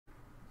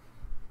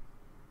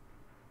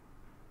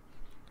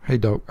Hey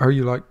dog, are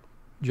you like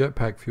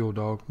jetpack fuel,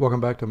 dog?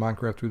 Welcome back to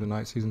Minecraft Through the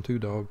Night Season 2,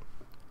 dog.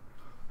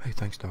 Hey,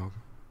 thanks, dog.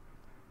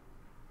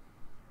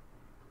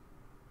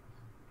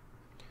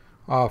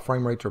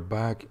 Frame rates are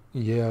back.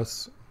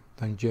 Yes.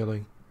 Thank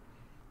Jelly.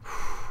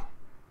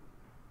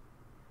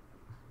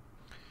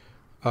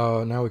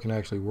 Now we can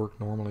actually work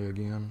normally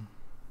again.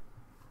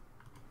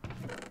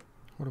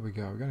 What do we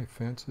got? We got any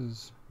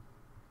fences?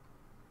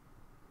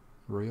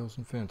 Rails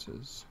and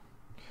fences.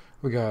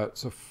 We got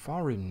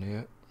safari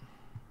net.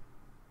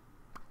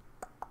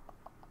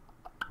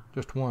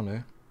 Just one,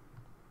 eh?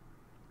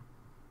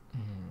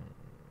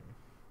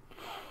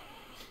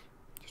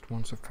 Just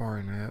one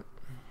safari net.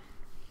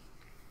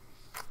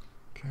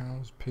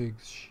 Cows,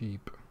 pigs,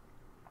 sheep.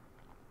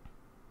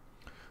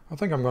 I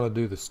think I'm going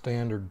to do the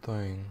standard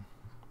thing.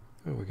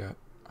 Oh, we got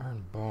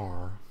iron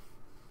bar.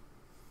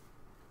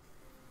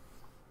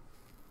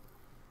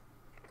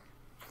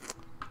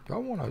 Do I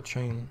want a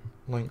chain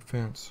link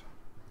fence?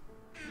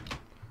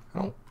 I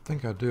don't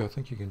think I do. I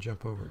think you can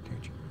jump over it,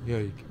 can't you? Yeah,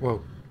 you can.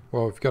 Well,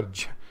 if you've got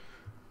a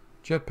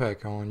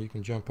jetpack on, you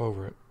can jump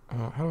over it.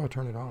 How do I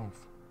turn it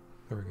off?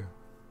 There we go.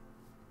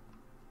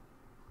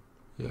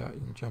 Yeah, you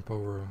can jump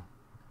over a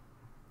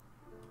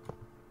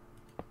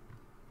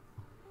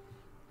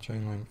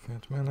chain link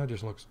fence. Man, that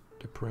just looks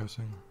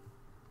depressing.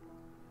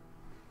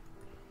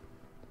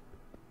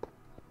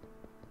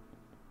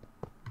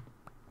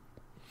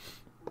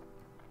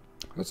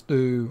 Let's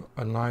do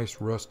a nice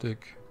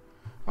rustic.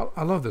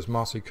 I love this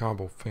mossy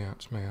cobble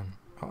fence, man.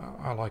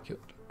 I like it.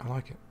 I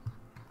like it.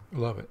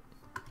 Love it.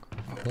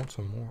 I want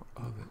some more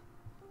of it.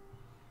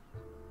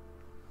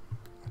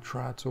 I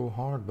tried so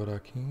hard, but I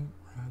can't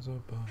rise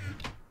above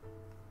it.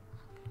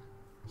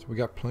 So we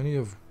got plenty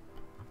of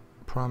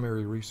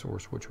primary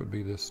resource, which would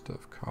be this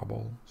stuff,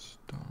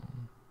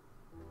 cobblestone.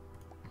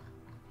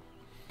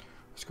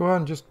 Let's go out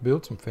and just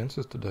build some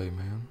fences today,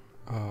 man.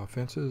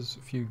 Fences,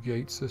 a few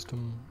gate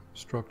system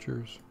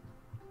structures,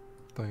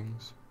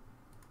 things.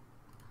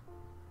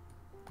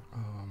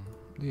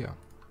 Yeah,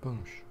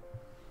 boosh.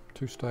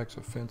 2 stacks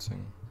of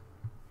fencing.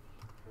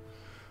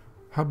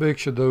 How big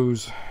should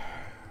those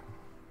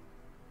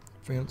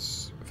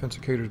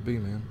fencicators be,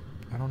 man?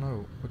 I don't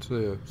know. What's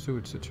the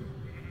sewage situation?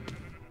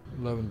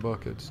 11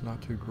 buckets.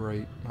 Not too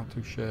great, not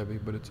too shabby,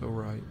 but it's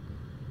alright.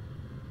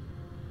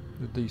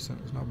 It's decent.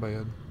 It's not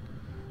bad.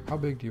 How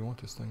big do you want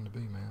this thing to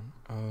be,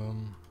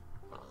 man?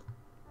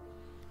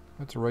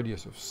 That's a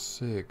radius of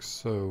 6,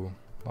 so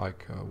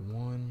like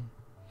 1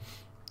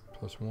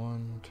 plus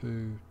 1,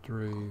 2,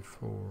 3,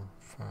 4,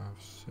 5,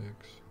 6.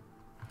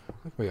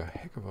 That'd be a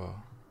heck of a.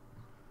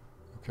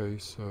 Okay,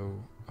 so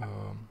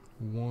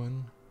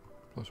 1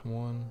 plus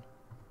 1,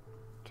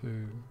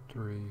 2,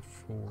 3,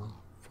 4,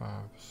 5,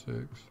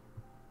 6.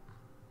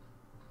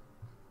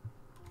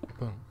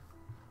 Boom.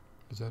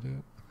 Is that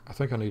it? I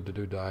think I need to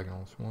do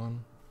diagonals. 1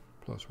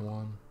 plus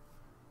 1,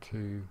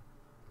 2,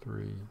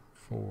 3,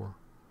 4,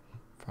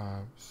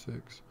 5,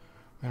 6.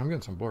 Man, I'm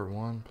getting some blur.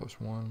 1 plus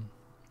 1,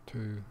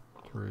 2,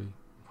 3,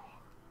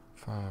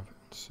 5,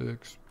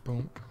 6.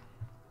 Boom.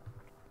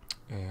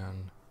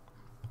 And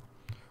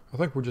I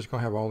think we're just going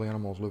to have all the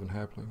animals living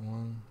happily.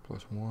 1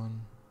 plus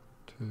 1,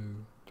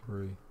 2,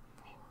 3,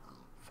 4,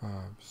 5,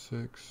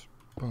 6.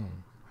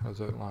 Boom. How does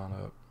that line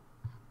up?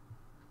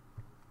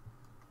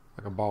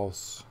 Like a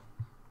boss.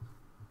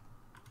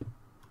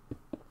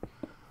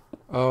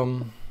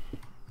 Boom.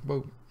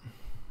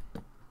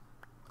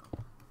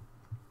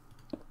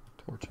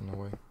 Torch in the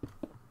way.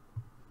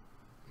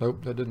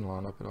 Nope, that didn't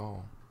line up at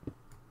all.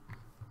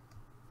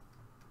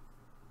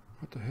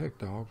 What the heck,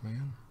 dog,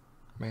 man?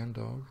 Man,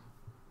 dog.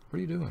 What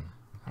are you doing?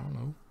 I don't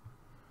know.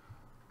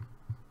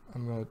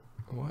 I'm gonna,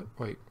 what?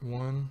 Wait,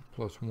 1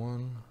 plus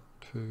 1,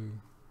 2,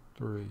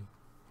 3,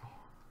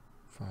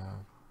 4,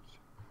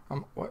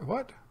 5.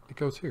 What? It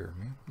goes here,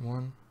 man.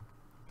 1.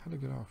 How'd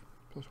it get off?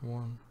 Plus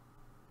 1.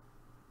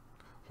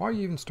 Why are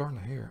you even starting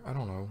here? I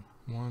don't know.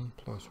 1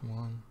 plus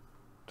 1,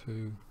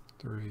 2,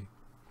 3,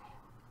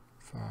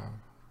 5,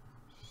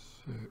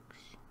 6.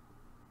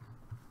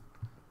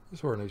 This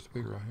is where it needs to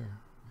be, right here.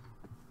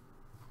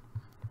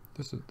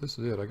 This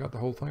is it. I got the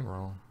whole thing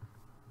wrong.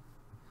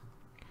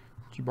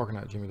 What you barking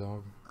at, Jimmy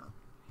dog?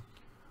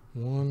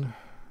 1,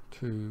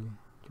 2,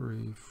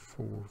 3,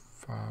 4,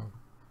 5,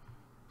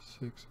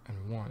 6,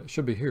 and 1. It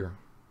should be here.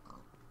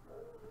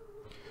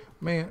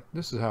 Man,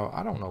 this is how,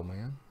 I don't know,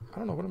 man. I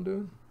don't know what I'm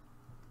doing.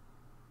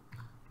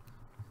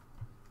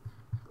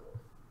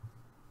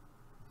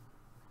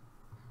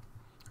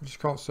 Just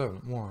call it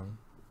 7. 1,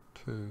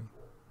 2, 3,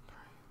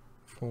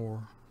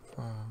 4,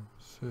 5,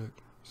 6,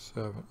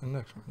 7. And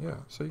next one. Yeah,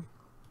 see?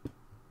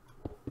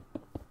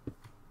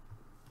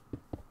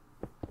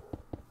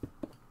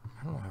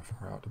 I don't know how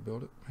far out to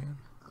build it, man.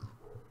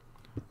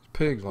 These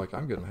pigs, like,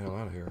 I'm getting the hell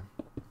out of here.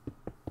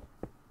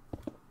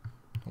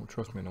 Don't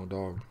trust me, no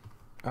dog.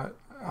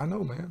 I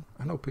know, man.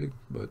 I know pig,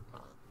 but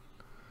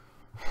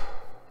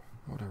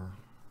whatever.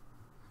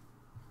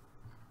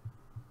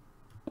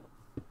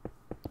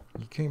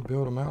 You can't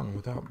build a mountain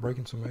without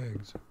breaking some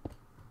eggs.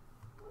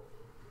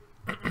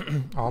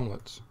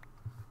 Omelets.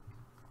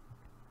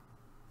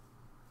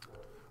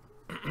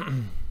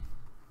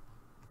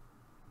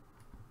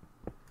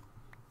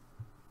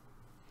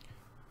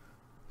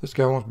 This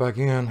guy wants back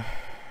in.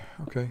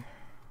 Okay.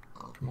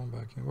 Come on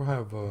back in. We'll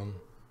have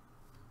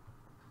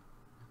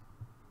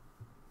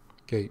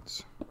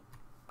gates.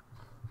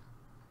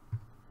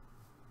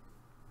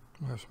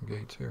 We'll have some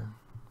gates here.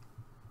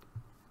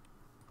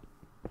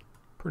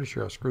 Pretty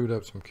sure I screwed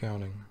up some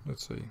counting.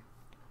 Let's see.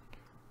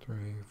 3,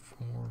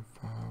 4,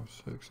 5,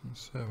 6, and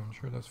 7.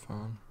 Sure, that's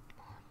fine.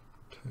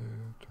 2,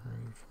 3,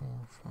 4,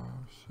 5,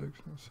 6,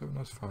 and 7.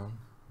 That's fine.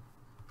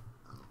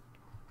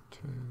 2,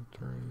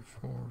 3,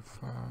 4,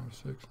 5,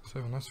 6, and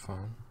 7. That's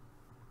fine.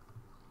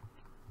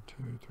 2,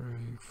 3,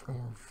 4,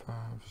 5,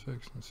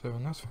 6, and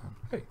 7. That's fine.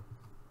 Hey,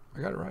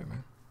 I got it right,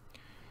 man.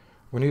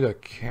 We need a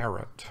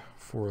carrot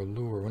for a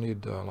lure. We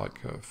need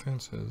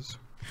fences.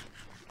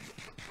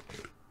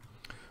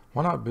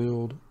 Why not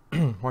build?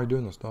 Why are you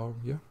doing this, dog?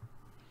 Yeah.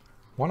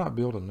 Why not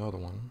build another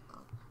one,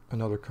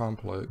 another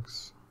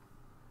complex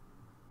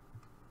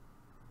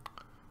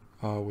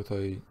with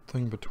a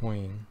thing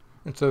between,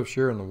 instead of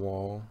sharing the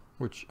wall,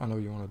 which I know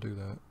you want to do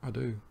that. I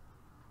do.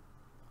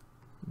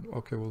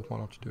 Okay, well, why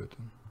don't you do it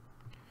then?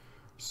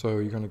 So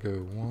you're going to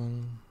go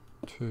 1,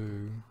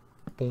 2,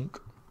 bonk,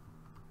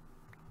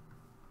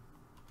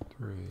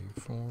 3,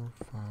 4,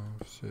 5,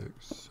 6,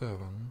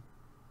 7.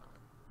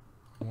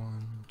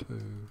 1,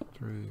 2,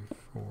 3,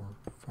 4,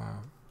 5,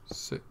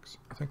 6.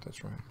 I think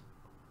that's right.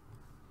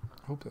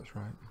 I hope that's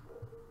right.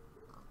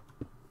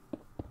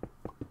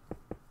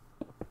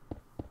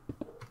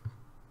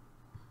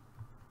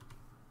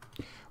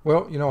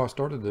 Well, you know, I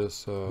started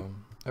this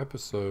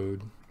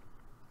episode.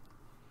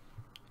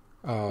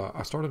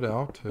 I started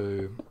out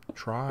to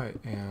try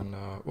and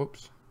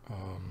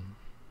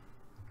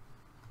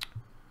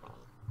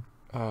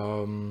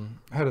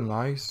had a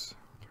nice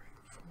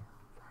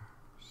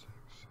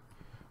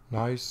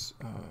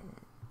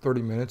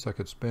 30 minutes I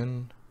could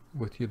spend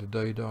with you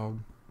today,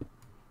 dog.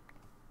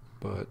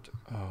 But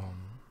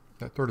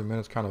that 30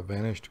 minutes kind of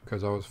vanished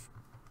because I was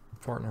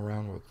farting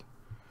around with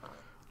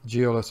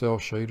GLSL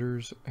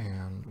shaders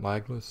and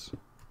lagless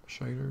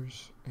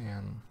shaders,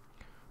 and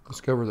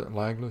discovered that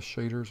lagless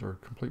shaders are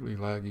completely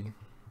laggy,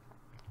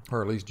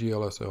 or at least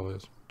GLSL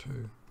is.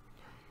 2,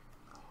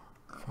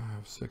 5,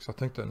 6. I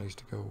think that needs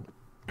to go,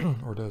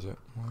 or does it?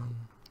 1,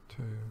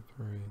 2,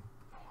 3,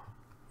 4,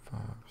 5,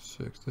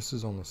 6. This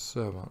is on the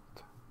 7th.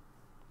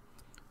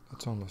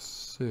 That's on the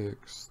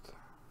 6th.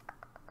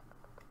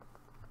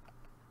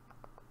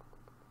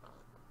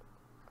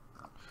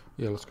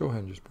 Yeah, let's go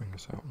ahead and just bring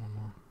this out one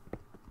more.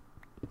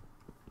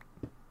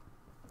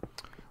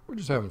 We're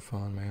just having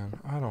fun, man.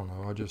 I don't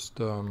know. I just,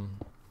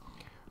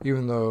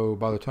 even though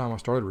by the time I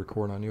started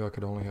recording, I knew I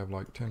could only have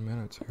like 10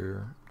 minutes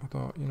here. I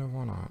thought, you know,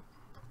 why not?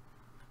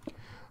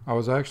 I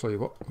was actually,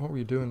 what were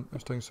you doing?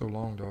 This thing's so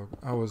long, dog.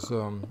 I was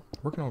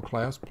working on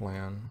class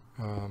plan.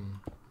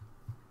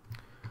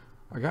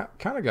 I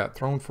kind of got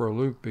thrown for a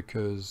loop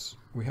because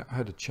I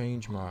had to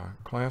change my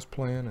class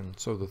plan, and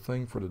so the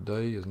thing for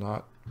today is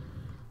not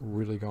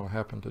really going to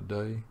happen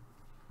today.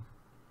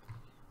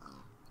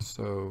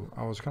 So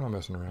I was kind of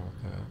messing around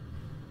with that.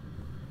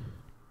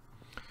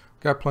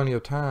 Got plenty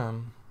of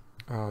time.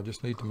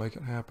 Just need to make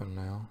it happen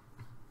now.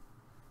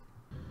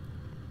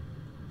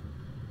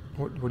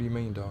 What do you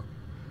mean, Doc?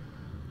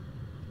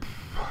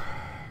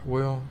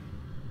 Well,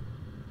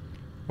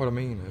 what I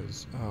mean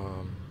is,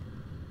 I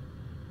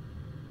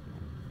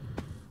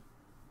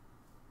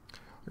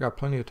got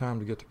plenty of time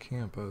to get to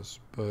campus,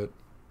 but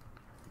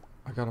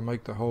I got to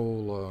make the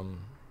whole.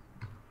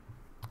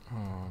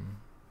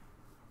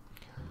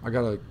 I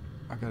gotta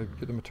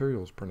get the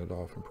materials printed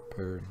off and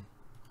prepared. I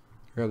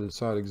gotta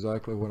decide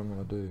exactly what I'm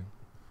gonna do,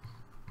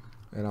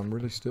 and I'm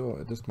really still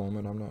at this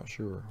moment. I'm not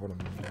sure what I'm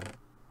gonna do.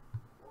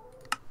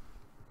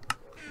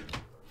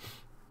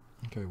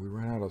 Okay, we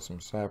ran out of some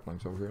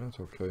saplings over here. That's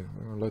okay.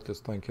 We're gonna let this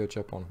thing catch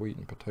up on wheat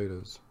and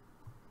potatoes.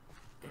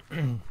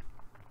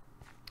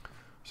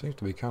 Seems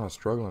to be kind of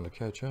struggling to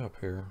catch up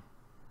here.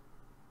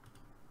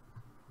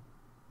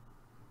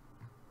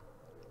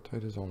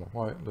 Potatoes on the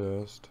white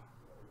list.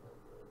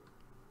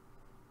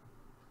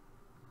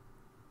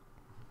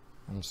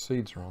 And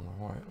seeds are on the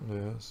white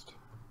list.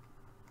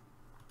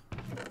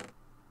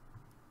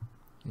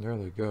 And there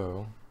they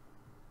go.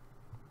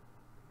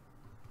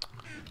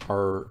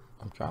 I'm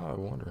kind of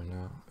wondering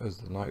now, as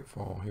the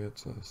nightfall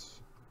hits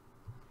us.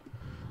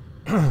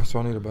 So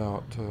I need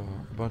about a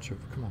bunch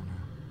of, come on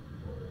now.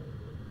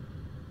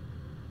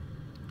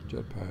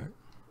 Jetpack.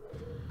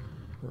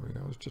 There we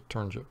go. Let's just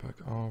turn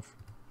jetpack off.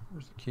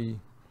 Where's the key?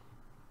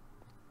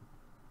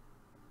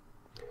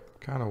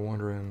 Kind of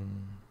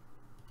wondering.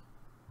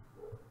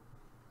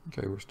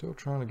 Okay, we're still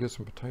trying to get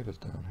some potatoes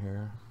down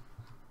here.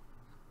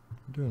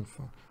 We're doing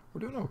fine.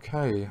 We're doing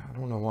okay. I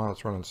don't know why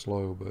it's running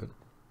slow, but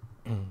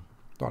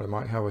thought it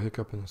might have a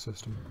hiccup in the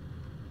system.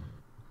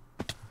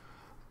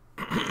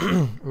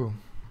 Ooh,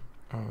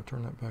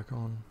 turn that back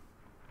on.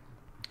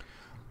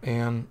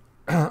 And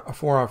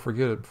before I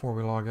forget it, before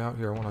we log out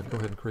here, I want to go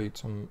ahead and create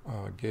some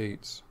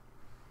gates.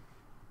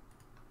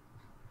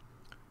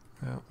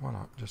 Yeah, why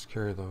not just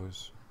carry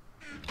those?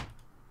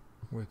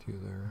 with you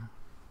there.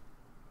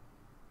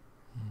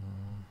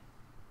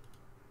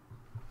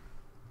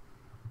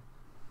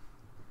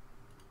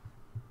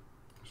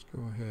 Let's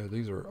go ahead.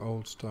 These are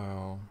old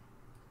style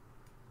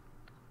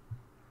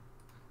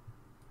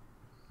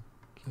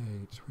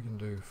gates. We can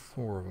do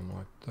 4 of them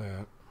like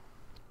that.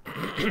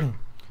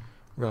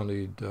 We're gonna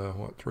need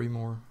what, 3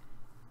 more?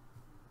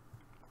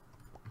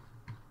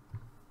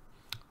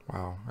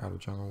 Wow, out of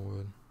jungle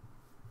wood.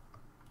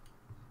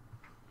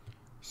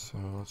 So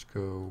let's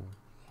go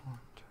 1,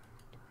 2,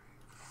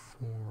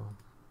 3, 4,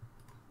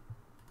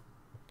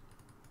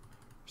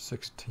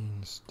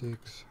 16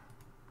 sticks.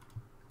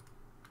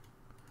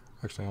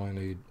 Actually, I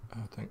only need,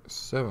 I think,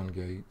 7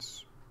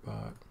 gates,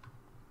 but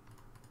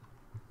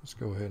let's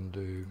go ahead and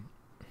do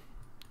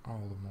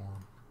all the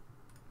more.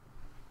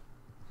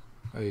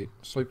 8.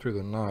 Sleep through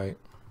the night.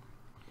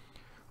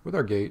 With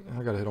our gate,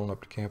 I gotta head on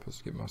up to campus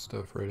to get my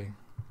stuff ready.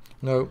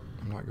 No,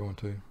 I'm not going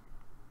to.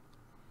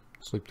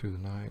 Sleep through the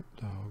night,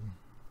 dog.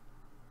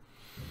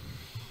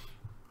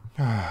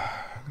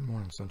 Good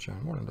morning,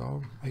 sunshine. Morning,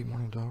 dog. Hey,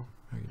 morning, dog.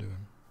 How you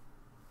doing?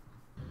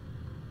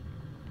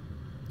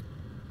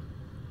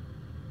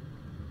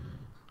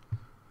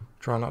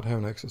 Try not to have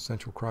an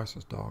existential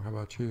crisis, dog. How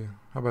about you?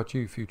 How about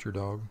you, future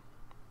dog?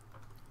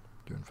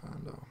 Doing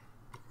fine, dog.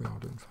 We all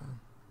doing fine.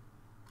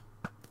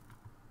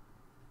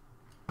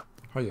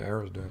 How your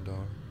arrows doing,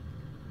 dog?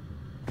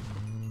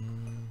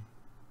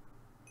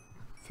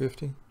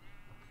 50.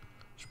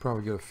 Should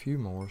probably get a few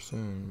more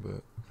soon,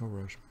 but no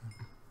rush, man.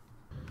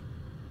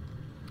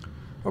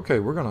 Okay,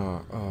 we're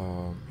gonna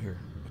here.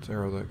 Let's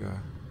arrow that guy.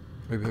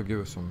 Maybe he'll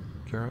give us some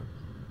carrot.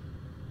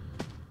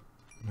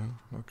 No,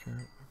 no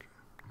carrot. Okay.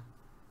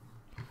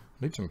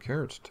 Need some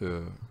carrots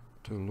to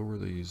lure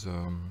these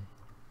to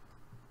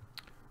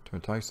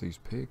entice these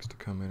pigs to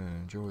come in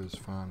and enjoy this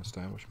fine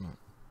establishment.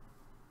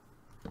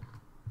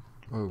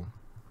 Oh.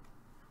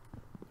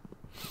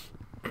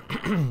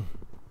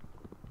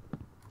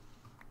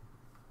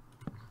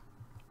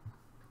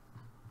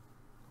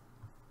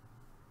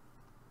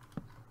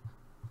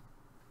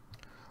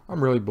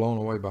 I'm really blown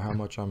away by how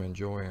much I'm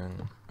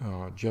enjoying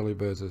Jelly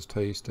Bez's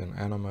taste in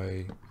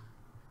anime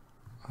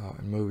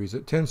and movies.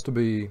 It tends to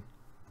be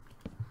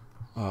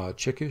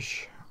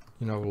chickish,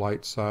 you know,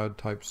 light side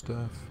type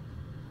stuff.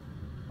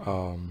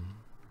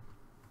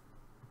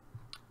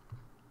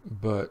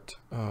 But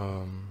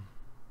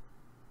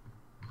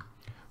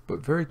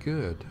very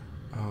good.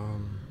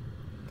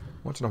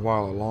 Once in a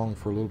while I long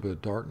for a little bit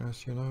of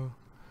darkness, you know.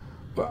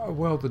 But,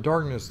 well, the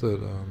darkness that,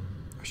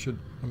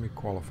 let me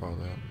qualify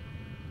that.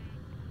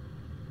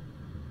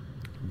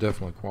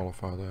 Definitely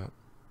qualify that.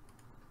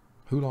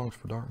 Who longs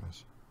for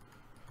darkness?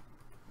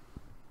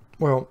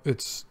 Well,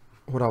 it's,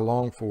 what I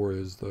long for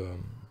is the,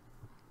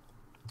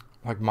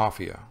 like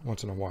Mafia,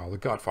 once in a while. The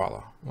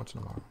Godfather, once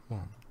in a while.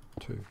 1,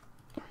 2,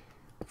 3,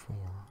 4,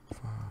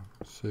 5,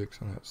 6,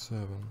 and that's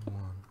 7. 1,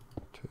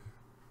 2,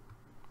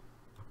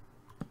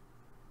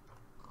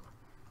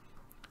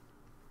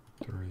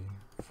 3,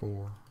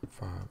 4,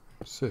 5,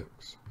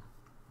 6.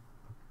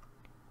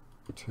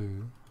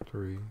 2,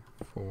 3,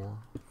 4,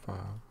 5,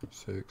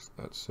 6.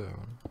 That's 7.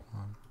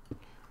 1,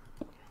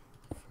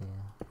 4,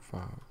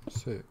 5,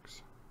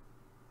 6.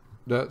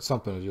 That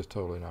something is just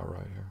totally not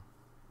right here.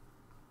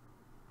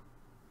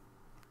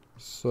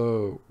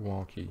 So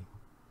wonky,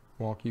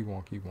 wonky,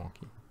 wonky,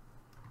 wonky.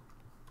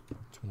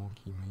 It's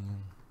wonky,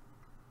 man.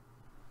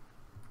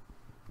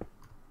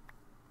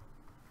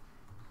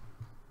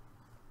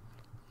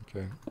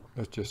 Okay,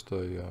 that's just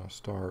a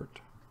start.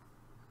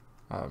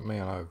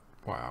 Man,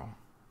 wow.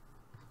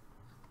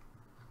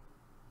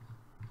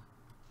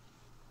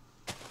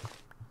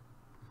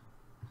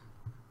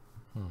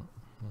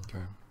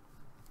 Okay.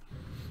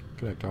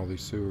 Connect all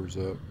these sewers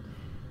up.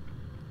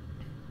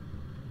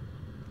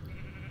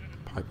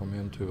 Pipe them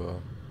into a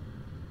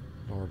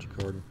large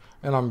garden.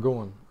 And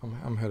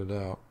I'm headed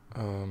out.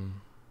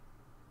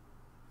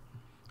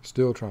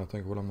 Still trying to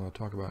think of what I'm going to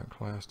talk about in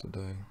class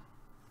today.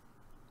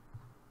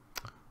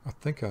 I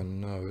think I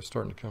know. It's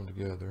starting to come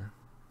together.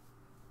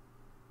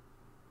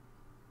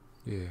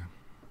 Yeah.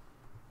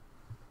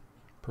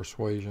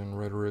 Persuasion,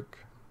 rhetoric.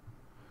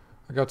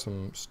 I got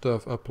some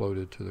stuff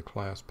uploaded to the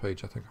class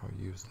page. I think I'll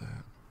use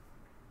that.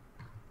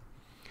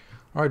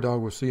 All right,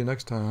 dog. We'll see you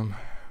next time.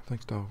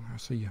 Thanks, dog. I'll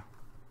see you.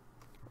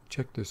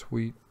 Check this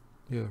wheat.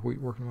 Yeah, wheat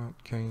working out.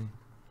 Cane.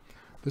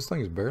 This thing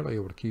is barely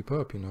able to keep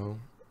up, you know,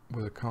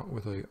 with a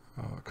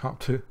comp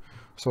 2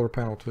 solar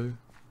panel 2.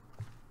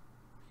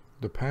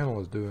 The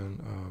panel is doing,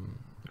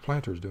 the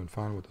planter is doing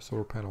fine with the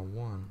solar panel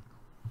 1.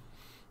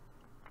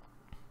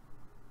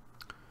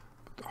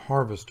 But the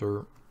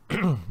harvester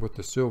with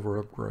the silver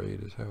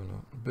upgrade is having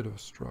a bit of a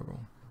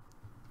struggle.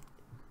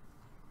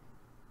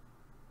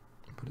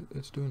 But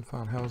it's doing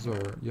fine. How's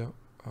our, yep,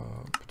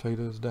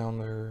 potatoes down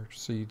there,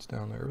 seeds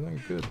down there,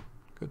 everything's good.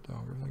 Good,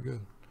 dog, everything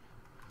good.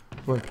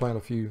 Go ahead and plant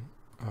a few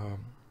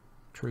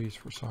trees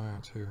for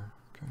science here,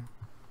 okay.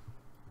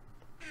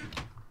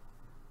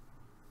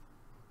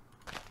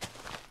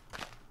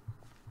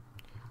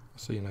 I'll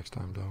see you next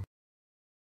time, dog.